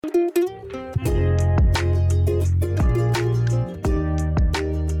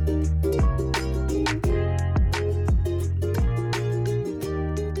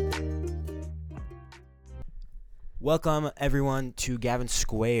Welcome everyone to Gavin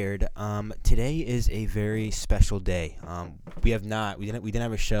Squared. Today is a very special day. We didn't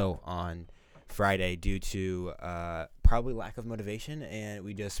have a show on Friday due to probably lack of motivation, and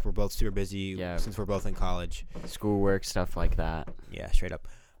we're both super busy since we're both in college. Schoolwork, stuff like that. Yeah, straight up.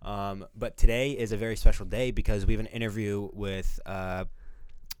 But today is a very special day because we have an interview with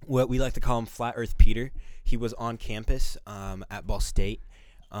what we like to call him Flat Earth Peter. He was on campus at Ball State.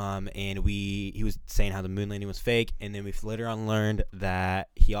 And he was saying how the moon landing was fake, and then we've later on learned that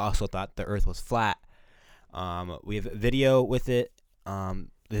he also thought the Earth was flat. We have a video with it. You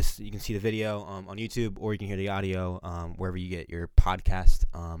can see the video on YouTube, or you can hear the audio wherever you get your podcast.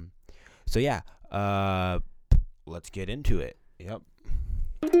 Let's get into it. Yep.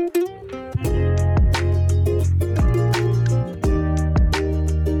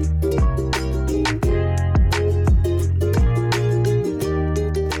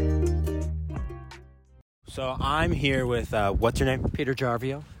 So I'm here with, what's your name? Peter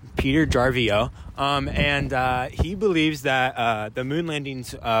Jarvio. Peter Jarvio. And he believes that the moon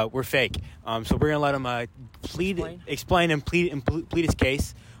landings were fake. So we're going to let him explain and plead his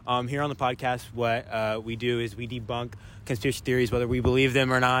case. Here on the podcast, what we do is we debunk conspiracy theories, whether we believe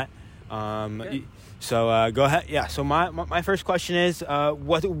them or not. So go ahead. Yeah. So my first question is,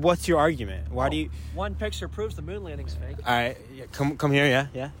 what's your argument? Why do you? One picture proves the moon landing's fake. All right. Yeah, come here.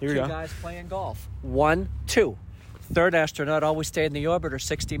 Yeah. Here we go. Two guys playing golf. 1, 2. Third astronaut always stayed in the orbiter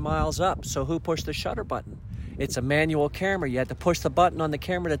 60 miles up. So who pushed the shutter button? It's a manual camera. You had to push the button on the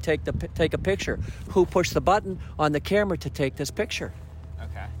camera to take a picture. Who pushed the button on the camera to take this picture?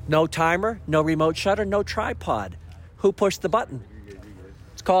 Okay. No timer, no remote shutter, no tripod. Who pushed the button?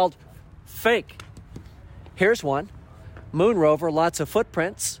 It's called fake. Here's one. Moon rover, lots of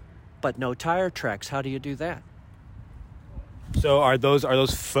footprints, but no tire tracks. How do you do that? So are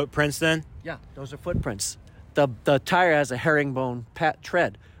those footprints then? Yeah, those are footprints. The tire has a herringbone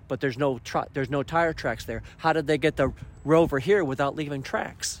tread, but there's no tire tracks there. How did they get the rover here without leaving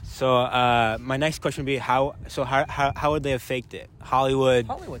tracks? So my next question would be how would they have faked it? Hollywood.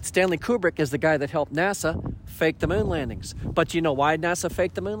 Stanley Kubrick is the guy that helped NASA fake the moon landings. But you know why NASA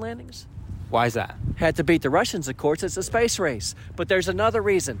faked the moon landings? Why is that? Had to beat the Russians, of course. It's a space race. But there's another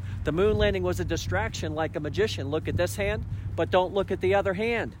reason. The moon landing was a distraction like a magician. Look at this hand, but don't look at the other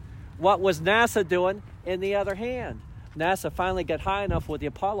hand. What was NASA doing in the other hand? NASA finally got high enough with the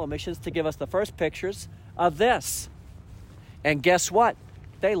Apollo missions to give us the first pictures of this. And guess what?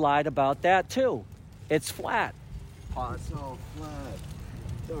 They lied about that too. It's flat. Oh, it's all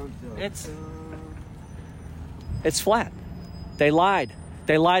flat. It's flat. They lied.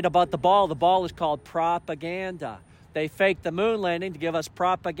 They lied about the ball. The ball is called propaganda. They faked the moon landing to give us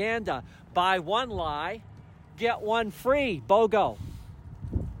propaganda. Buy one lie, get one free. BOGO.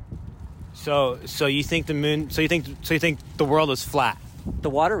 So you think the moon? So you think the world is flat? The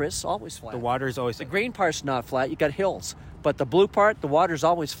water is always flat. The water is always. The green part's not flat. You got hills, but the blue part, the water's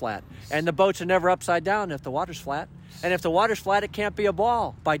always flat. And the boats are never upside down if the water's flat. And if the water's flat, it can't be a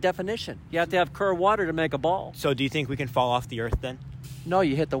ball by definition. You have to have clear water to make a ball. So do you think we can fall off the Earth then? No,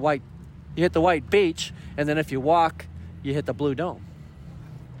 you hit the white beach, and then if you walk, you hit the blue dome.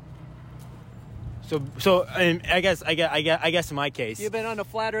 So I guess in my case, you've been on a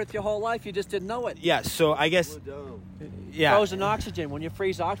flat Earth your whole life. You just didn't know it. Yeah. So I guess. Yeah. Frozen oxygen. When you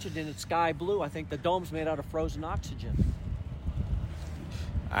freeze oxygen, it's sky blue. I think the dome's made out of frozen oxygen.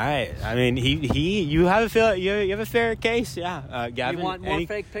 All right. I mean, you have a fair case. Yeah. Gavin. You want more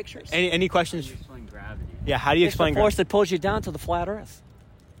fake pictures? Any questions? How do you explain gravity? Yeah. How do you explain gravity? It's the force that pulls you down to the flat Earth.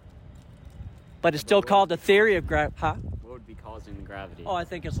 But it's still called the theory of gravity. Huh? What would be causing the gravity? Oh, I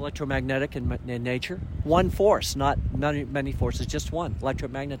think it's electromagnetic in nature. One force, not many forces, just one.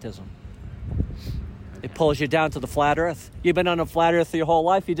 Electromagnetism. Okay. It pulls you down to the flat Earth. You've been on a flat Earth your whole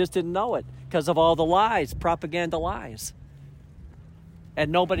life. You just didn't know it because of all the lies, propaganda lies.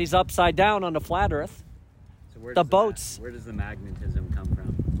 And nobody's upside down on the flat Earth. So where does the magnetism come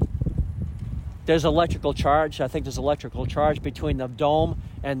from? There's electrical charge. I think there's electrical charge between the dome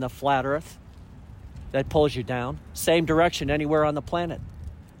and the flat Earth that pulls you down. Same direction anywhere on the planet.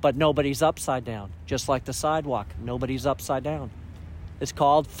 But nobody's upside down. Just like the sidewalk. Nobody's upside down. It's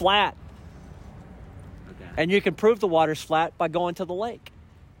called flat. Okay. And you can prove the water's flat by going to the lake.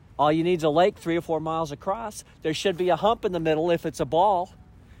 All you need is a lake 3 or 4 miles across. There should be a hump in the middle if it's a ball.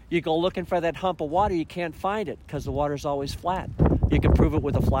 You go looking for that hump of water, you can't find it because the water's always flat. You can prove it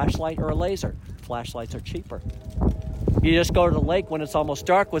with a flashlight or a laser. Flashlights are cheaper. You just go to the lake when it's almost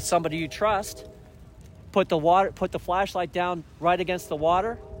dark with somebody you trust, put the flashlight down right against the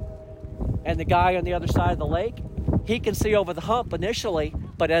water, and the guy on the other side of the lake, he can see over the hump initially,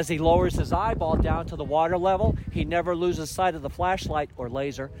 But as he lowers his eyeball down to the water level, he never loses sight of the flashlight or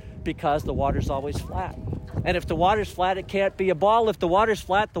laser because the water's always flat. And if the water's flat, it can't be a ball. If the water's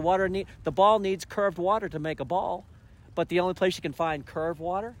flat, the ball needs curved water to make a ball. But the only place you can find curved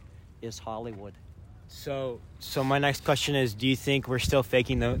water is Hollywood. So my next question is: do you think we're still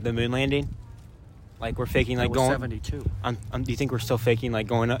faking the moon landing? Like we're faking like going 72. Do you think we're still faking like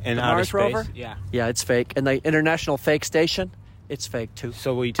going in outer Mars space? rover? Yeah. Yeah, it's fake. And the International Fake Station, it's fake too.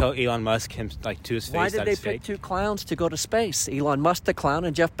 So will you tell Elon Musk him like to his face Why did that they it's pick fake? two clowns to go to space? Elon Musk the clown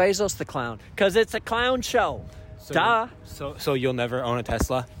and Jeff Bezos the clown. Because it's a clown show. So, Duh. So you'll never own a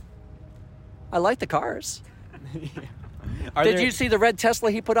Tesla? I like the cars. Are Did there- you see the red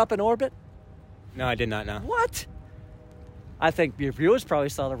Tesla he put up in orbit? No, I did not know. What? I think your viewers probably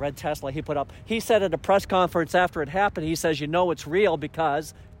saw the red Tesla he put up. He said at a press conference after it happened, he says, it's real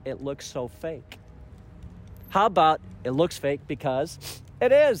because it looks so fake. How about it looks fake because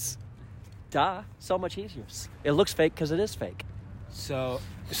it is? Duh. So much easier. It looks fake because it is fake. So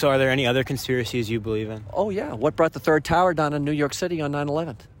are there any other conspiracies you believe in? Oh, yeah. What brought the third tower down in New York City on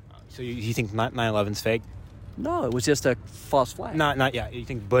 9/11? So you think 9/11's fake? No, it was just a false flag. Not yet. You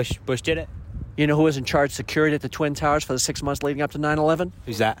think Bush did it? You know who was in charge of security at the Twin Towers for the 6 months leading up to 9/11?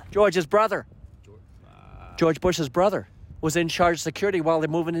 Who's that? George's brother. George Bush's brother was in charge of security while they're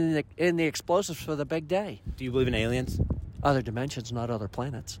moving in the explosives for the big day. Do you believe in aliens? Other dimensions, not other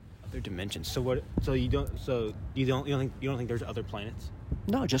planets. Other dimensions. So what? So you don't think there's other planets?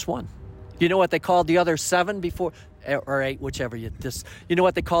 No, just one. You know what they called the other 7 before, or 8, whichever you just. You know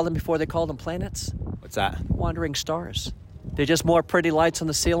what they called them before they called them planets? What's that? Wandering stars. They're just more pretty lights on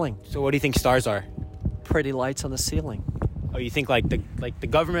the ceiling. So what do you think stars are? Pretty lights on the ceiling. Oh, you think like the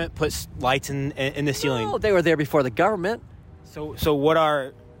government puts lights in the ceiling? No, they were there before the government. So what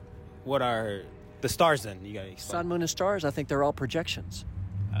are the stars then? You gotta explain. Sun, moon, and stars. I think they're all projections.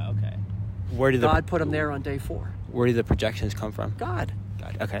 Okay. Where did God put them there on day 4. Where do the projections come from? God.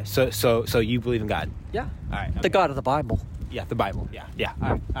 God. Okay. So you believe in God? Yeah. All right. Okay. The God of the Bible. Yeah, the Bible. Yeah.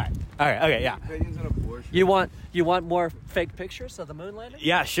 All right. Okay. Yeah. Opinions on abortion. You want more fake pictures of the moon landing?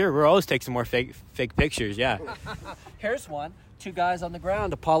 Yeah. Sure. We'll always take some more fake pictures. Yeah. Here's one. 2 guys on the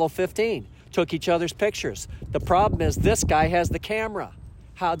ground, Apollo 15, took each other's pictures. The problem is this guy has the camera.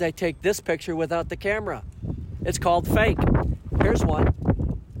 How'd they take this picture without the camera? It's called fake. Here's one.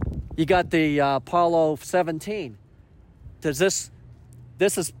 You got the Apollo 17. Does this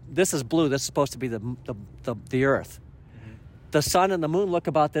is blue. This is supposed to be the Earth. Mm-hmm. The sun and the moon look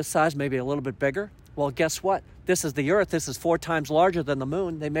about this size, maybe a little bit bigger. Well, guess what? This is the Earth. This is 4 times larger than the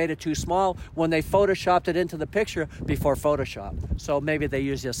moon. They made it too small when they photoshopped it into the picture before Photoshop. So maybe they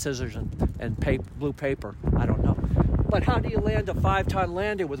used just scissors and blue paper. I don't know. But how do you land a 5-ton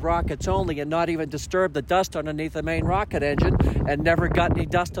lander with rockets only and not even disturb the dust underneath the main rocket engine and never got any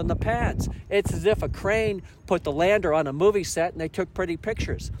dust on the pads? It's as if a crane put the lander on a movie set and they took pretty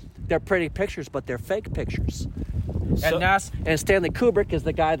pictures. They're pretty pictures, but they're fake pictures. And Stanley Kubrick is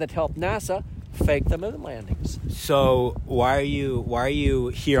the guy that helped NASA fake the moon landings. So why are you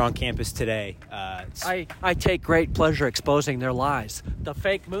here on campus today? I take great pleasure exposing their lies. The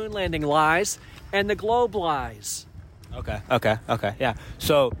fake moon landing lies and the globe lies. Okay. Yeah.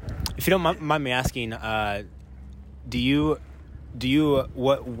 So, if you don't mind me asking, do you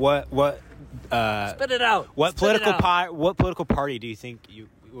what Spit it out. What Spit it out. what political party do you think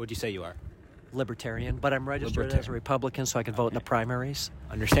would you say you are? Libertarian, but I'm registered as a Republican, so I can vote in the primaries.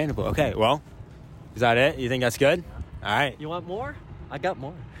 Understandable. Okay. Well, is that it? You think that's good? All right. You want more? I got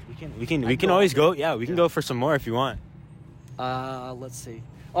more. We can always go. Yeah, we can go for some more if you want. Let's see.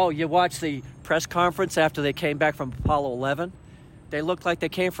 Oh, you watched the press conference after they came back from Apollo 11? They looked like they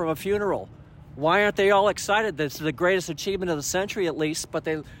came from a funeral. Why aren't they all excited? This is the greatest achievement of the century, at least. But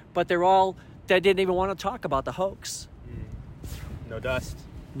they didn't even want to talk about the hoax. No dust.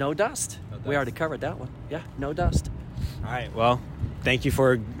 No dust. We already covered that one. Yeah, no dust. All right. Well, thank you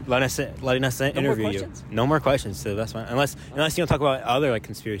for letting us interview you. No more questions. So that's fine. Unless you want to talk about other like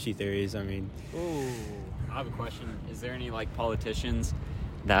conspiracy theories. I mean. Ooh. I have a question. Is there any like politicians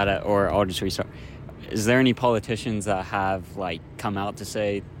that, or I'll just restart. Is there any politicians that have like come out to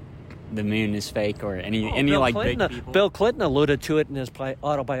say the moon is fake, or any like big people? Bill Clinton alluded to it in his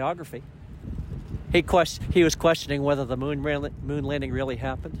autobiography. He was questioning whether the moon landing really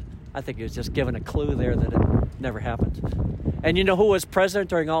happened. I think he was just given a clue there that it never happened. And you know who was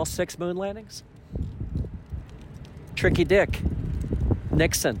president during all 6 moon landings? Tricky Dick.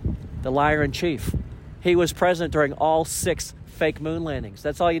 Nixon, the liar in chief. He was president during all 6 fake moon landings.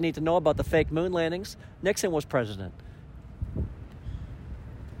 That's all you need to know about the fake moon landings. Nixon was president.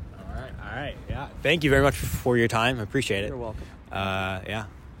 All right. Yeah. Thank you very much for your time. I appreciate it. You're welcome. Yeah.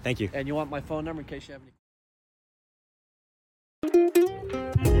 Thank you. And you want my phone number in case you have any.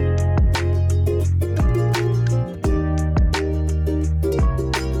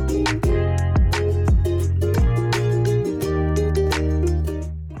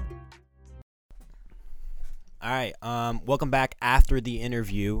 All right. Welcome back after the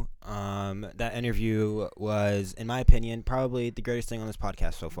interview. That interview was, in my opinion, probably the greatest thing on this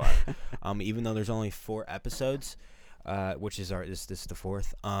podcast so far. Even though there's only 4 episodes, which is this is the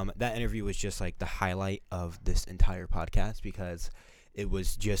 4th. That interview was just like the highlight of this entire podcast because it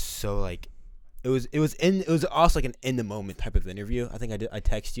was just so like. It was also like an in the moment type of interview. I think I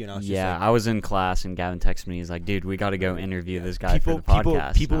texted you and I was just like, I was in class and Gavin texted me. He's like, "Dude, we got to go interview this guy for the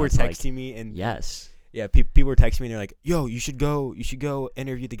podcast." People were texting like, me and yes. Yeah, people were texting me and they're like, "Yo, you should go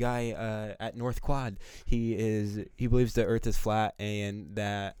interview the guy at North Quad. He believes the Earth is flat and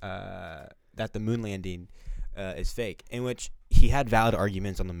that the moon landing is fake." In which he had valid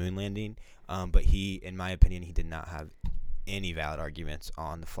arguments on the moon landing, but in my opinion, he did not have any valid arguments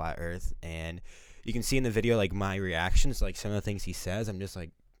on the flat Earth. And you can see in the video like my reactions, like some of the things he says, I'm just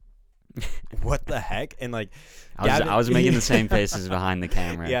like, what the heck? And like I was making the same faces behind the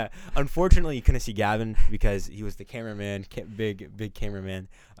camera. Yeah, unfortunately you couldn't see Gavin because he was the cameraman, big cameraman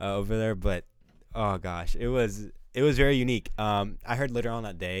over there. But oh gosh, it was very unique. I heard later on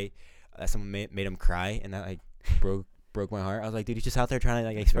that day that someone made him cry, and that like broke my heart. I was like, dude, he's just out there trying to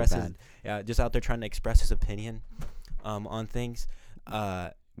like express his opinion on things.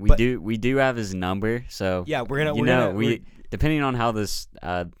 We do have his number, so yeah, depending on how this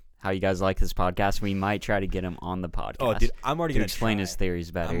how you guys like this podcast, we might try to get him on the podcast. Oh, dude, I'm already gonna explain try. his theories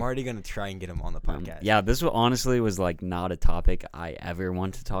better. I'm already gonna try and get him on the podcast. Yeah, this honestly was like not a topic I ever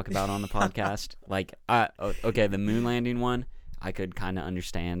want to talk about on the podcast. Like, okay, the moon landing one, I could kind of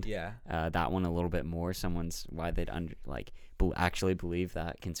understand. Yeah. That one a little bit more. Why they'd actually believe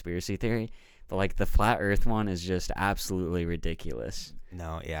that conspiracy theory. But like the flat Earth one is just absolutely ridiculous.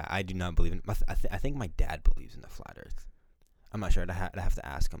 No, yeah, I do not believe in. I think my dad believes in the flat Earth. I'm not sure. I'd have to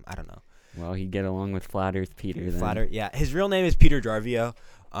ask him. I don't know. Well, he'd get along with Flat Earth Peter then. Flat Earth, yeah. His real name is Peter Jarvio.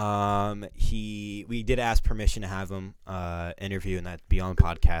 We did ask permission to have him interview, and that be on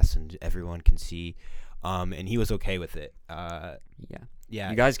podcast, and everyone can see. And he was okay with it. Yeah.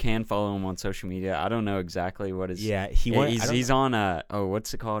 You guys can follow him on social media. I don't know exactly what his. Yeah, he's on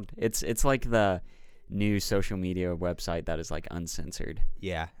what's it called? It's like the new social media website that is like uncensored.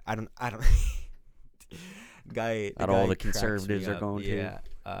 Yeah, I don't. Guy that all the conservatives are going to.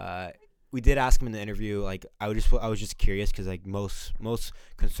 Yeah. We did ask him in the interview. Like, I was just curious because like most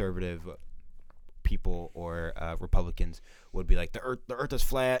conservative people or Republicans would be like the Earth is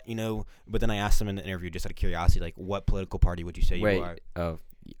flat, you know. But then I asked him in the interview just out of curiosity, like, what political party would you say you are? Oh,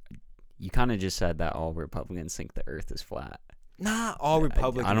 you kind of just said that all Republicans think the Earth is flat. Nah, all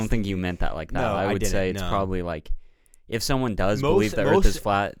Republicans. I don't think you meant that like that. No, I would say it's probably like. If someone does believe the Earth is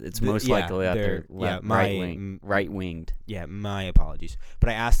flat, it's most likely that they're right-winged. Yeah, my apologies. But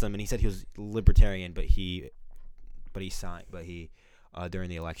I asked him, and he said he was libertarian, but he during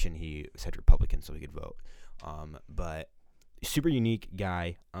the election he said Republican so he could vote. But super unique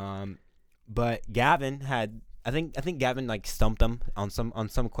guy. But Gavin had, I think Gavin like stumped him on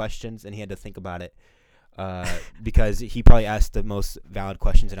some questions, and he had to think about it. Because he probably asked the most valid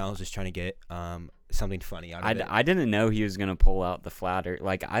questions, and I was just trying to get something funny out of it. I didn't know he was gonna pull out the flat Earth.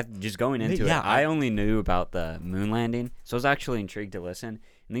 Like I just going into it, I only knew about the moon landing, so I was actually intrigued to listen. And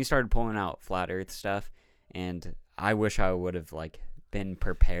then he started pulling out flat Earth stuff, and I wish I would have like been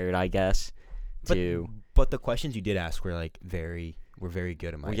prepared, I guess. But the questions you did ask were like very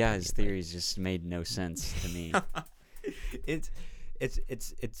good in my opinion. His theories just made no sense to me.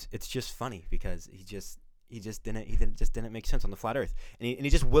 It's just funny because he just didn't make sense on the flat Earth, and he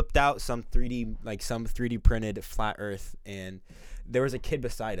just whipped out some 3D printed flat Earth, and there was a kid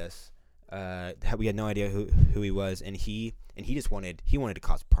beside us. We had no idea who he was, and he just wanted to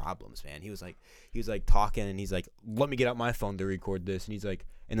cause problems, man. He was like talking, and he's like, "Let me get out my phone to record this," and he's like,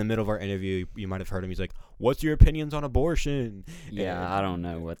 in the middle of our interview, you might have heard him. He's like, "What's your opinions on abortion?" Yeah, and I don't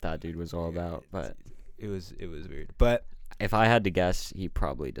know what that dude was all about, but it was weird, but. If I had to guess, he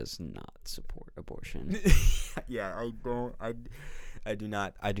probably does not support abortion. Yeah, I do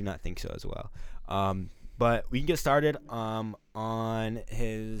not think so as well. But we can get started on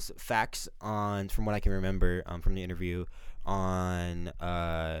his facts from what I can remember from the interview on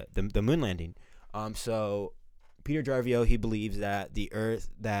the moon landing. So Peter Jarvio, he believes that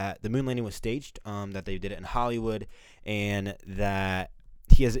the moon landing was staged, that they did it in Hollywood, and that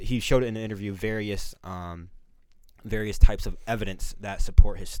he showed it in an interview various types of evidence that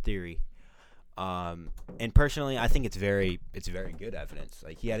support his theory. And personally, I think it's very good evidence.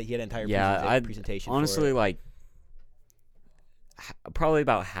 Like he had an entire presentation. Honestly, for it. like probably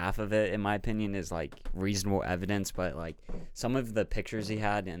about half of it, in my opinion, is like reasonable evidence. But like some of the pictures he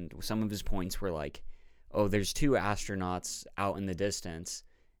had and some of his points were like, oh, there's 2 astronauts out in the distance,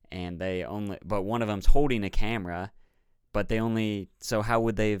 and but one of them's holding a camera, but so how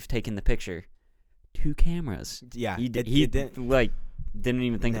would they have taken the picture? 2 cameras. Yeah, he didn't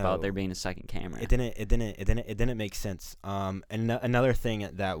even think about there being a second camera. It didn't make sense. And another thing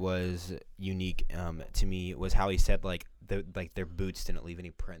that was unique to me was how he said like their boots didn't leave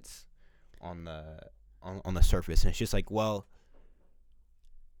any prints on the surface, and it's just like, well,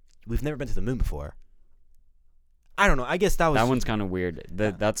 we've never been to the moon before. I don't know. I guess that one's kind of weird.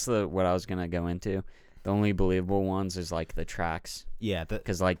 That's what I was gonna go into. The only believable ones is like the tracks. Yeah,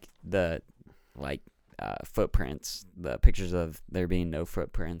 because like the footprints, the pictures of there being no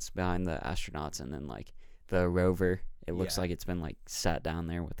footprints behind the astronauts, and then like the rover, it looks like it's been like sat down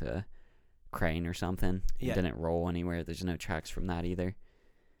there with a crane or something. Yeah. It didn't roll anywhere. There's no tracks from that either.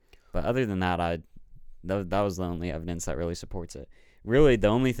 But other than that, that was the only evidence that really supports it. Really, the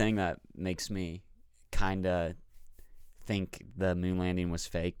only thing that makes me kind of think the moon landing was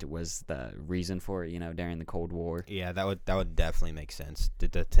faked was the reason for it, during the Cold War. Yeah, that would definitely make sense. The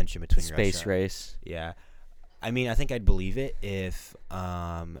tension between space Russia. race. Yeah, I mean, I think I'd believe it if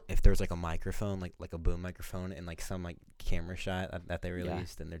there was like a microphone, like a boom microphone, and like some like camera shot that they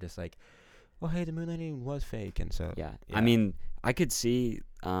released, and they're just like, well, hey, the moon landing was fake, and so yeah. I mean, I could see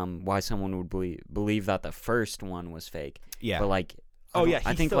why someone would believe that the first one was fake. Yeah, but like,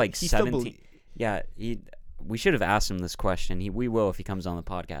 I think 17. Yeah, we should have asked him this question. We will if he comes on the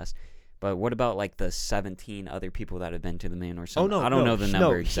podcast. But what about like the 17 other people that have been to the moon or something? I don't know the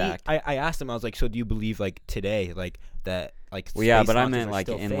number exact. I asked him. I was like, so do you believe like today, like that, like? Well, yeah, but I meant like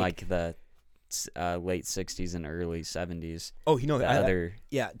in fake? Like the late 60s and early 70s. Oh,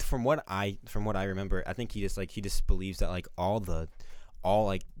 yeah. From what I remember, I think he just believes that like all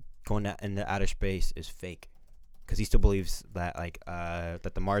like going into outer space is fake, because he still believes that like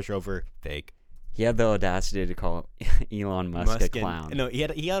that the Mars rover fake. He had the audacity to call Elon Musk a clown. No, he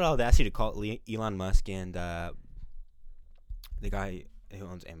had the audacity to call Elon Musk and the guy who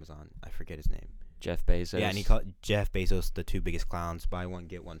owns Amazon. I forget his name. Jeff Bezos. Yeah, and he called Jeff Bezos the 2 biggest clowns. Buy one,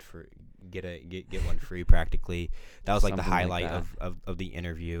 get one free. Get one free practically. That was like the highlight of the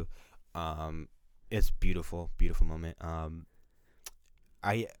interview. It's beautiful moment.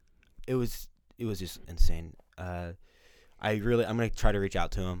 It was just insane. I'm gonna try to reach out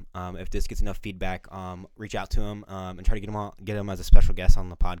to him. If this gets enough feedback, reach out to him and try to get him as a special guest on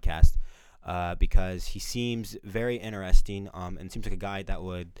the podcast, because he seems very interesting and seems like a guy that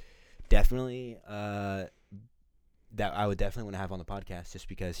would definitely that I would definitely want to have on the podcast, just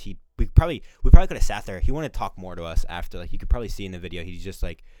because we probably could have sat there. He wanted to talk more to us after. Like you could probably see in the video, he's just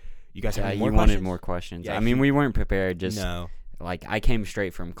like, you guys have more questions? Wanted more questions. Yeah, I mean, we weren't prepared. Just no. Like I came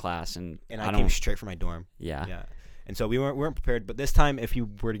straight from class and I came straight from my dorm. Yeah. And so we weren't prepared, but this time, if you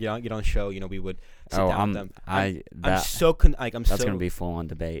were to get on the show, we would sit down with them. That's gonna be full on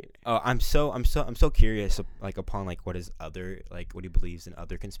debate. Oh, I'm so curious, like upon like what he believes in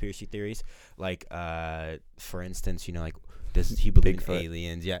other conspiracy theories, like for instance, like does he believe Bigfoot. In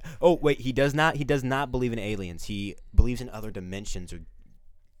aliens? Yeah. Oh wait, he does not believe in aliens. He believes in other dimensions or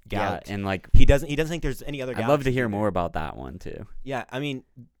galaxies. Yeah, and like he doesn't think there's any other. I'd love to hear more about that one too. Yeah, I mean,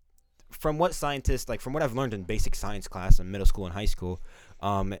 from what scientists, like from what I've learned in basic science class in middle school and high school,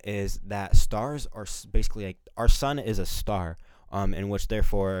 is that stars are basically like our sun is a star, in which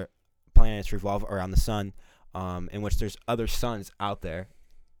therefore planets revolve around the sun, in which there's other suns out there.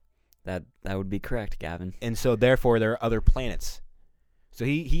 That would be correct, Gavin. And so therefore there are other planets. So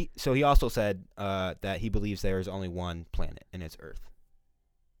he also said that he believes there is only one planet, and it's Earth.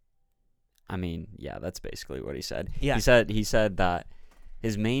 I mean, yeah, that's basically what he said. Yeah. He said that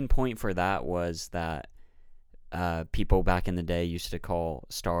his main point for that was that people back in the day used to call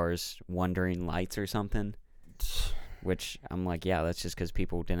stars wandering lights or something, which I'm like, yeah, that's just because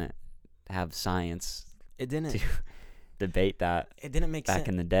people didn't have science. It didn't to debate that. It didn't make sense back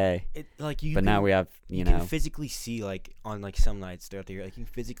in the day. Now we have you can physically see like on like some nights throughout the year, like you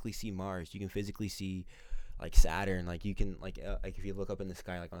can physically see Mars, you can physically see like Saturn, like you can like if you look up in the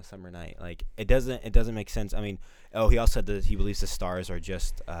sky like on a summer night, like it doesn't make sense. I mean, he also said that he believes the stars are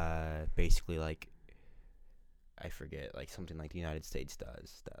just basically like, I forget, like something like the United States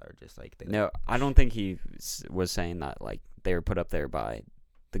does, that are just like no, I don't think he was saying that like they were put up there by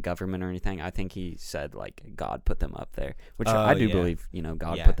the government or anything. I think he said like God put them up there, which I do believe.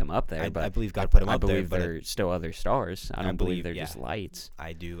 God put them up there. But I believe God put them up there. I believe there are still other stars. I don't believe they're just lights.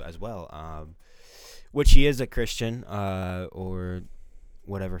 I do as well. which he is a Christian, or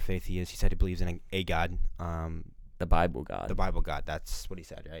whatever faith he is. He said he believes in a God, The Bible God. the Bible God. That's what he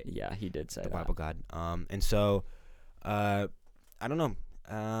said, right? Yeah, he did say The that. Bible God. And so, I don't know.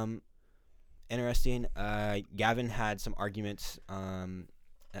 Interesting. Gavin had some arguments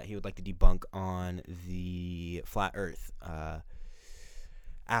that he would like to debunk on the flat Earth.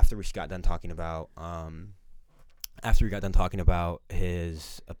 After we got done talking about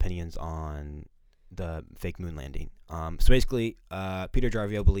his opinions on the fake moon landing. So basically, Peter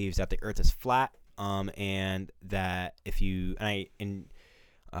Jarvio believes that the Earth is flat, and that and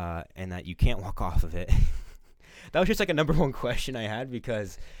that you can't walk off of it. That was just like a number one question I had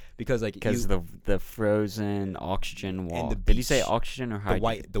because the frozen oxygen wall. the Did you say beach. oxygen or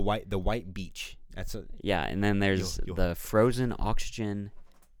hydrogen? the white beach. That's a Yeah, and then there's You'll- the frozen oxygen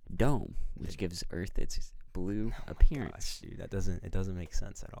dome, which gives Earth its blue appearance. Gosh, dude, it doesn't make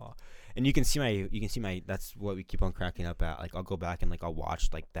sense at all. And you can see my that's what we keep on cracking up at. Like I'll go back and like I'll watch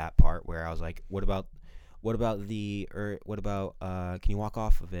like that part where I was like, what about the or what about can you walk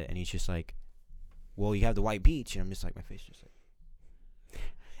off of it? And he's just like, well, you have the white beach, and I'm just like, my face just like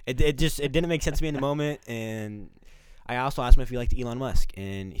it didn't make sense to me in the moment. And I also asked him if he liked Elon Musk,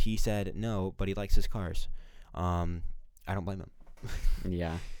 and he said no, but he likes his cars. I don't blame him.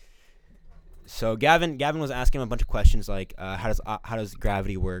 Yeah. So Gavin was asking him a bunch of questions like how does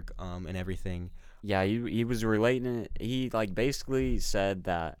gravity work and everything. Yeah, he was relating it. He like basically said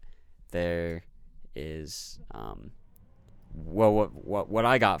that there is well what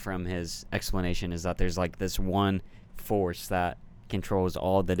I got from his explanation is that there's like this one force that controls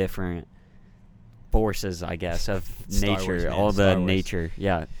all the different forces, I guess, of Star nature, Wars, man. all Star the Wars. nature.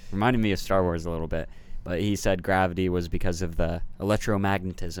 Yeah, reminded me of Star Wars a little bit. But he said gravity was because of the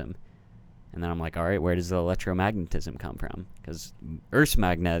electromagnetism. And then I'm like, all right, where does the electromagnetism come from? Because Earth's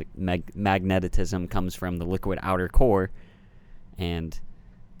magnetism comes from the liquid outer core, and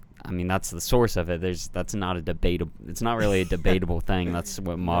I mean that's the source of it. That's not a debatable. It's not really a debatable thing. That's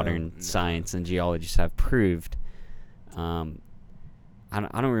what modern science and geologists have proved. I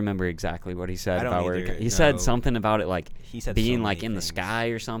don't remember exactly what he said I don't about where either, he said no. something about it like He said being so like many in the things. sky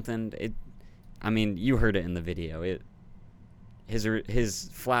or something. I mean, you heard it in the video. His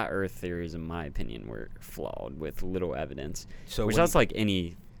flat Earth theories, in my opinion, were flawed with little evidence. So Which what that's like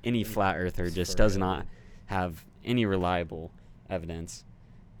any flat earther just does not have any reliable evidence.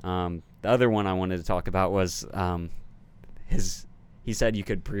 The other one I wanted to talk about was he said you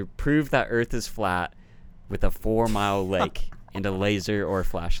could prove that Earth is flat with a 4-mile lake and a laser or a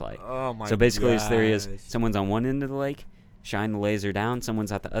flashlight. Oh my! So basically his theory is gosh. someone's on one end of the lake, shine the laser down,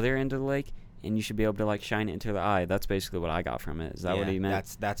 someone's at the other end of the lake, and you should be able to like shine it into the eye. That's basically what I got from it. Is that what he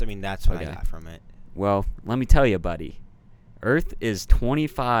meant? That's what I Okay. got from it. Well, let me tell you, buddy. Earth is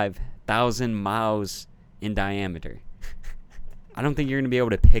 25,000 miles in diameter. I don't think you're going to be able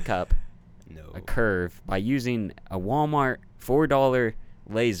to pick up No. a curve by using a Walmart $4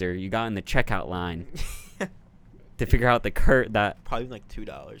 laser you got in the checkout line to figure out the curve that Probably like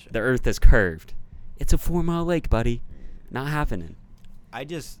 $2. the Earth is curved. It's a 4-mile lake, buddy. Not happening. I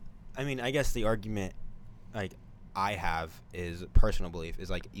guess the argument, like, I have is personal belief is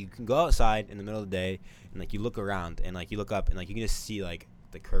like you can go outside in the middle of the day and like you look around and like you look up and like you can just see like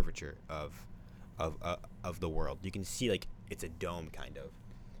the curvature of the world. You can see like it's a dome kind of.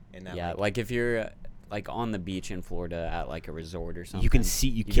 And that, Yeah, like if you're like on the beach in Florida at like a resort or something, you can see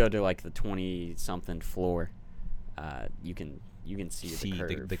you go to like the 20-something floor, you can see the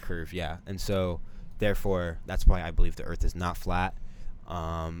curve. the curve, yeah. And so therefore that's why I believe the Earth is not flat.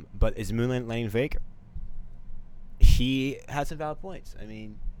 But is moon landing fake? He has some valid points. I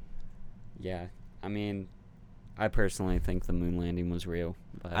mean, Yeah, I mean, I personally think the moon landing was real.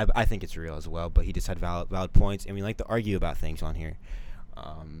 But I think it's real as well. But he just had valid points, and we like to argue about things on here.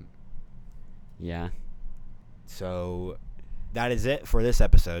 yeah, So that is it for this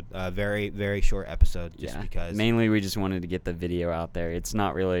episode. Very, very short episode, just yeah. because. Mainly, we just wanted to get the video out there. It's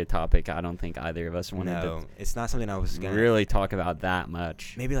not really a topic I don't think either of us wanted No, it's not something I was to gonna really talk about that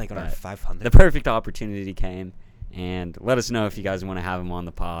much. Maybe like on our but 500. The perfect opportunity came, and let us know if you guys want to have him on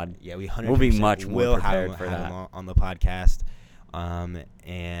the pod. Yeah, we 100% We'll be much more will prepared have for him that. on the podcast.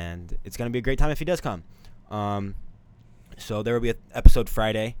 And it's gonna be a great time if he does come. So there will be an episode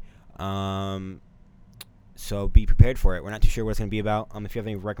Friday. So be prepared for it. We're not too sure what it's gonna be about. If you have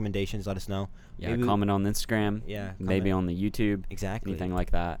any recommendations, let us know. Yeah, Maybe- comment on Instagram. Yeah, Maybe comment. on the YouTube. Exactly. Anything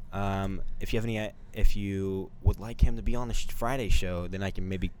like that. If you would like him to be on the Friday show, then I can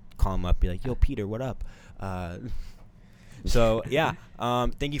maybe call him up, be like, "Yo, Peter, what up?" So yeah.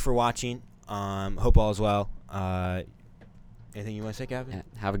 Thank you for watching. Hope all is well. Anything you want to say, Gavin?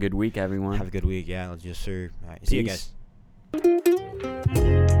 Yeah, have a good week, everyone. Have a good week. Yeah, yes, sir. All right. See you Peace.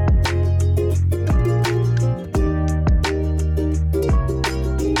 guys.